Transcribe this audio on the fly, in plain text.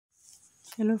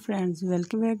Hello friends,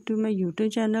 welcome back to my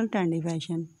YouTube channel Trendy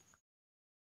Fashion.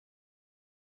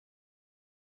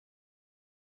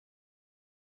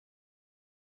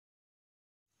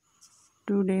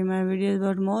 Today my video is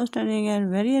about most stunning and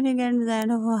very elegant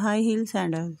design of a high heel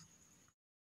sandals.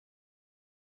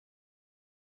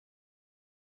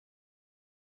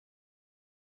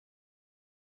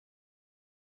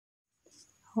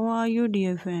 How are you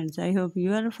dear friends? I hope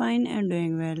you are fine and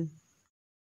doing well.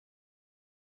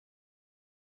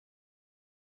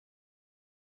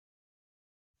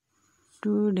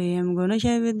 Today I'm gonna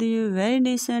share with you very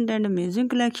decent and amazing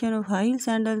collection of high heel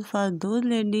sandals for those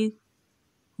ladies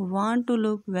who want to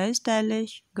look very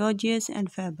stylish, gorgeous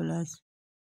and fabulous.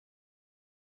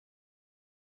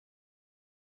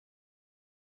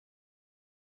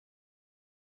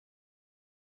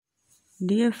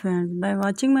 Dear friends, by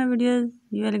watching my videos,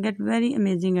 you will get very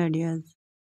amazing ideas.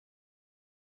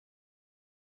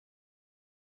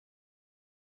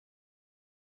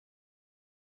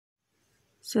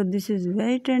 So this is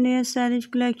very trendy and stylish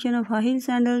collection of high heel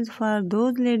sandals for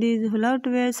those ladies who love to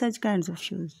wear such kinds of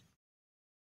shoes.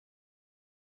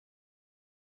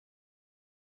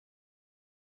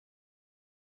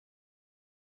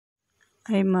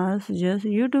 I must suggest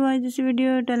you to watch this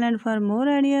video till end for more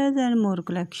ideas and more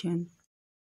collection.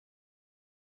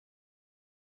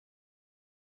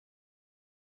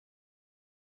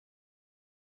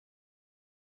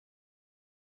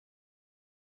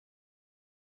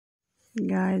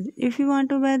 Guys, if you want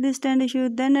to buy this trendy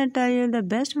shoes, then I tell you the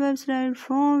best website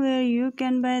from where you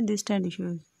can buy this trendy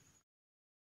shoes.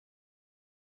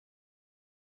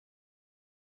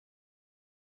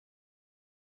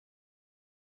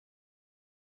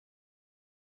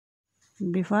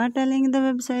 Before telling the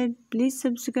website, please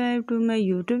subscribe to my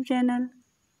YouTube channel,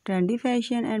 Trendy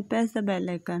Fashion, and press the bell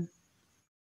icon.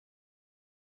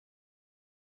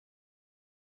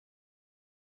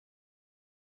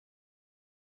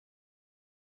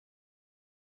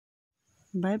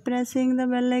 By pressing the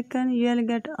bell icon, you will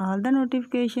get all the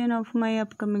notification of my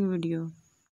upcoming video.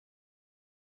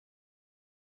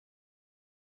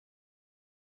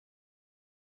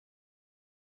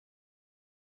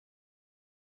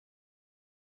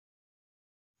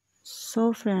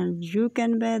 So friends, you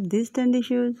can buy these trendy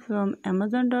shoes from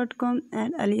Amazon.com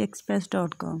and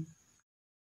AliExpress.com.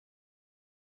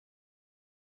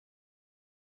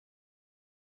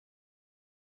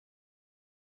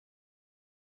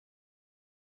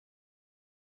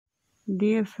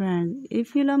 Dear friends,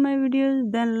 if you love my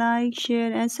videos, then like,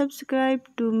 share and subscribe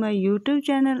to my YouTube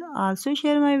channel. Also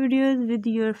share my videos with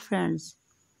your friends.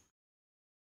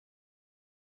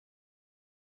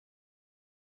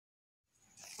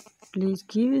 Please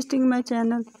keep visiting my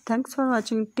channel. Thanks for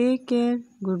watching. Take care.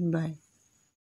 Goodbye.